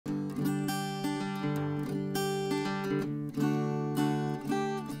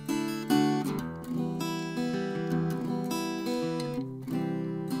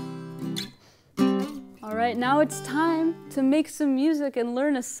Alright, now it's time to make some music and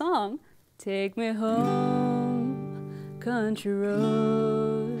learn a song. Take me home, country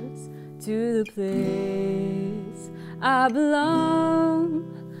roads, to the place I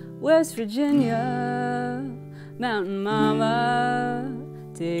belong. West Virginia, mountain mama,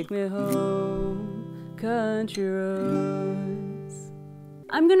 take me home, country roads.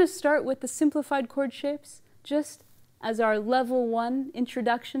 I'm going to start with the simplified chord shapes, just as our level 1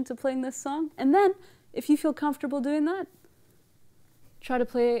 introduction to playing this song. And then, if you feel comfortable doing that, try to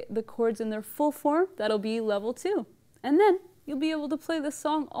play the chords in their full form. That'll be level 2. And then you'll be able to play this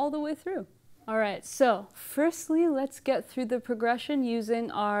song all the way through. Alright, so firstly, let's get through the progression using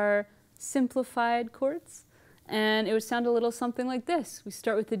our simplified chords. And it would sound a little something like this. We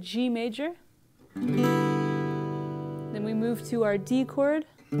start with the G major. Then we move to our D chord,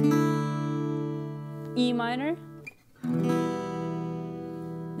 E minor,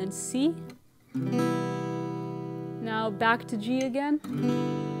 then C. Now back to G again,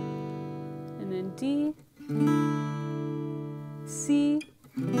 and then D, C,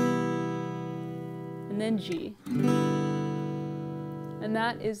 and then G. And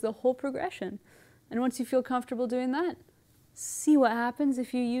that is the whole progression. And once you feel comfortable doing that, see what happens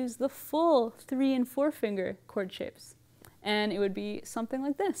if you use the full 3 and 4 finger chord shapes. And it would be something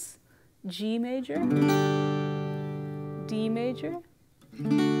like this: G major, D major,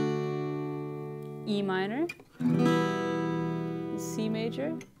 E minor, C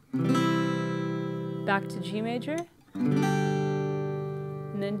major, back to G major,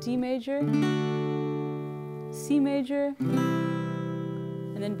 and then D major, C major,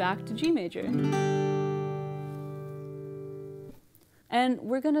 and then back to G major. And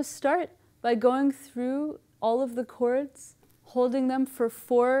we're going to start by going through all of the chords, holding them for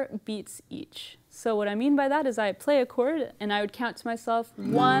 4 beats each. So what I mean by that is I play a chord and I would count to myself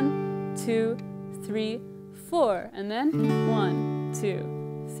 1, 2, 3, 4, and then 1,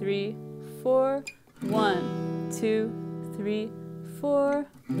 2, 3, 4, 1, 2, 3, 4,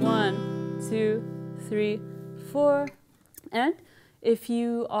 1, 2, 3, 4. And if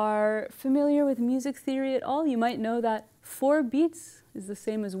you are familiar with music theory at all, you might know that 4 beats is the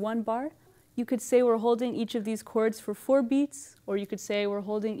same as 1 bar. You could say we're holding each of these chords for 4 beats, or you could say we're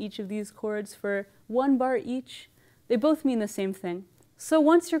holding each of these chords for 1 bar each. They both mean the same thing. So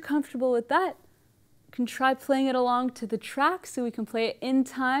once you're comfortable with that, you can try playing it along to the track so we can play it in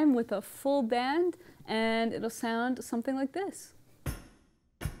time with a full band, and it'll sound something like this.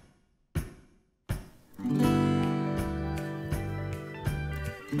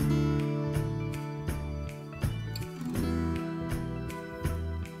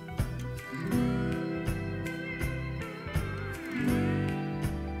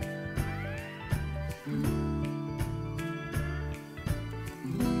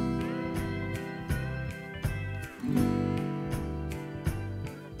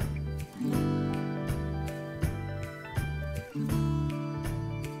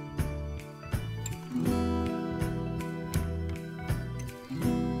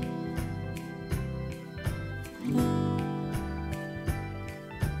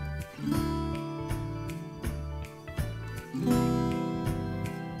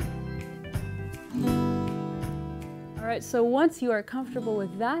 Alright, so once you are comfortable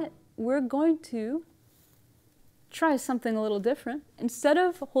with that, we're going to try something a little different. Instead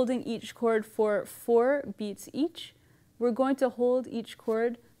of holding each chord for 4 beats each, we're going to hold each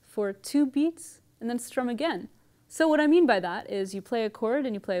chord for 2 beats and then strum again. So what I mean by that is you play a chord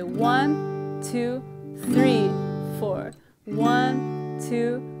and you play 1, 2, 3, 4, 1,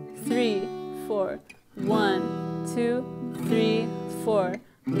 2, 3, 4, 1, 2, 3, 4,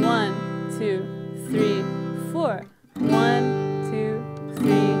 1, 2, 3, 4. 1, 2,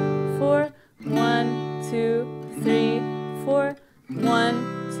 3, 4, 1, 2, 3, 4,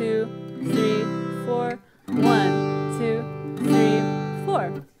 1, 2, 3, 4, 1, 2, 3,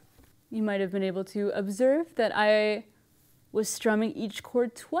 4. You might have been able to observe that I was strumming each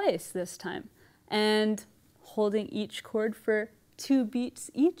chord twice this time and holding each chord for 2 beats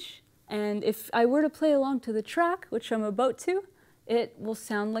each. And if I were to play along to the track, which I'm about to, it will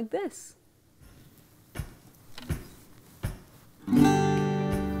sound like this.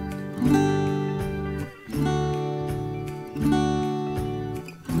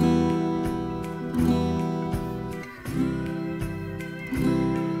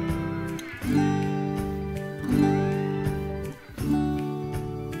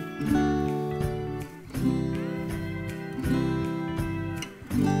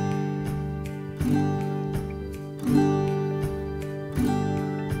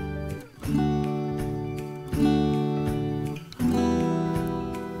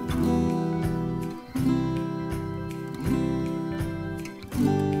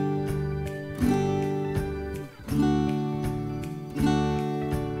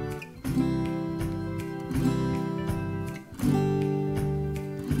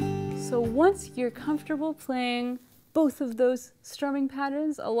 once you're comfortable playing both of those strumming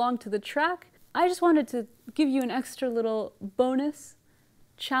patterns along to the track, I just wanted to give you an extra little bonus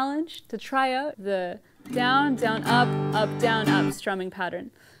challenge to try out the down, down, up, down, up strumming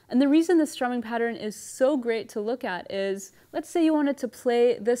pattern. And the reason the strumming pattern is so great to look at is, let's say you wanted to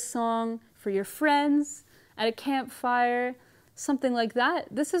play this song for your friends, at a campfire, something like that.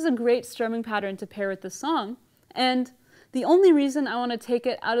 This is a great strumming pattern to pair with the song. And the only reason I want to take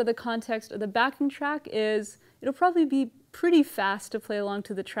it out of the context of the backing track is it'll probably be pretty fast to play along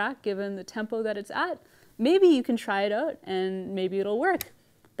to the track given the tempo that it's at. Maybe you can try it out and maybe it'll work.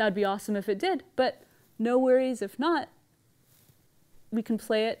 That'd be awesome if it did, but no worries if not. We can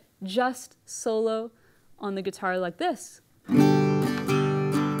play it just solo on the guitar like this. Take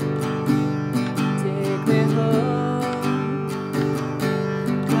me home,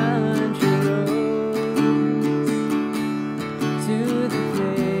 country roads, to the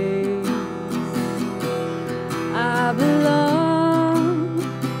place I belong,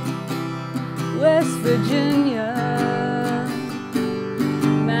 West Virginia.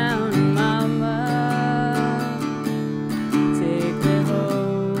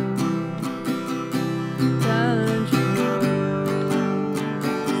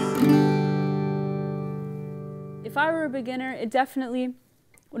 If I were a beginner, it definitely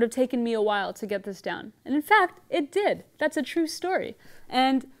would have taken me a while to get this down. And in fact, it did. That's a true story.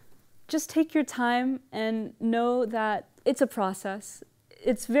 And just take your time and know that it's a process.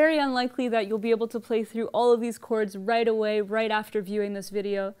 It's very unlikely that you'll be able to play through all of these chords right away, right after viewing this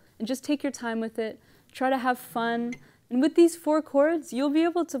video. And just take your time with it. Try to have fun. And with these 4 chords, you'll be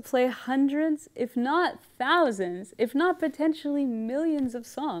able to play hundreds, if not thousands, if not potentially millions of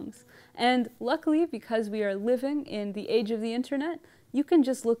songs. And luckily, because we are living in the age of the internet, you can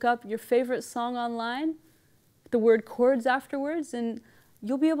just look up your favorite song online, the word chords afterwards, and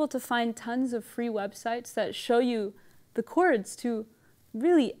you'll be able to find tons of free websites that show you the chords to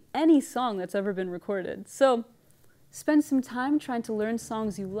really any song that's ever been recorded. So spend some time trying to learn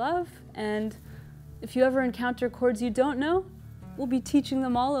songs you love, and if you ever encounter chords you don't know, we'll be teaching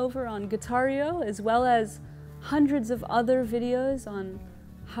them all over on Guitareo, as well as hundreds of other videos on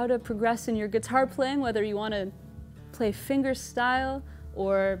how to progress in your guitar playing, whether you want to play fingerstyle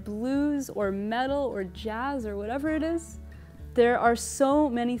or blues or metal or jazz or whatever it is. There are so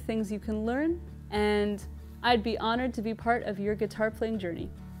many things you can learn, and I'd be honored to be part of your guitar playing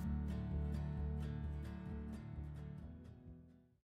journey.